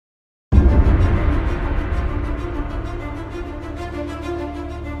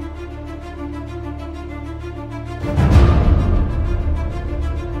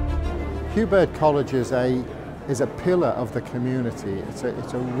Baird College is a pillar of the community. It's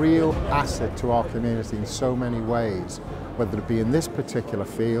a real asset to our community in so many ways, whether it be in this particular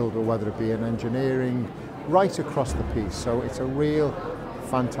field or whether it be in engineering, right across the piece. So it's a real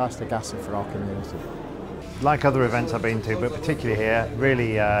fantastic asset for our community. Like other events I've been to, but particularly here,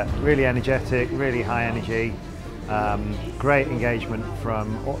 really energetic, really high energy, great engagement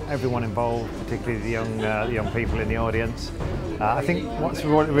from everyone involved, particularly the young people in the audience. I think what's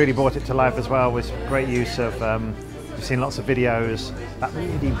really brought it to life as well was great use of, we've seen lots of videos that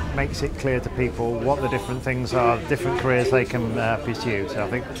really makes it clear to people what the different things are, different careers they can pursue. So I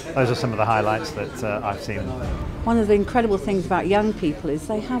think those are some of the highlights that I've seen. One of the incredible things about young people is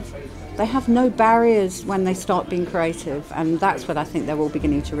they have no barriers when they start being creative, and that's what I think they're all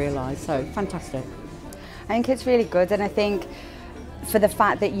beginning to realise. So fantastic. I think it's really good, and I think for the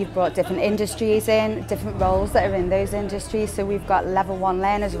fact that you've brought different industries in, different roles that are in those industries. So we've got level 1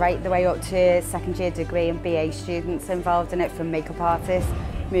 learners right the way up to second year degree and BA students involved in it, from makeup artists,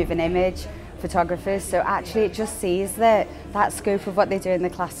 moving image, photographers. So actually it just sees that scope of what they do in the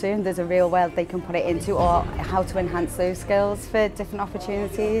classroom, there's a real world they can put it into, or how to enhance those skills for different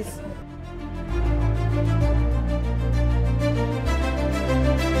opportunities.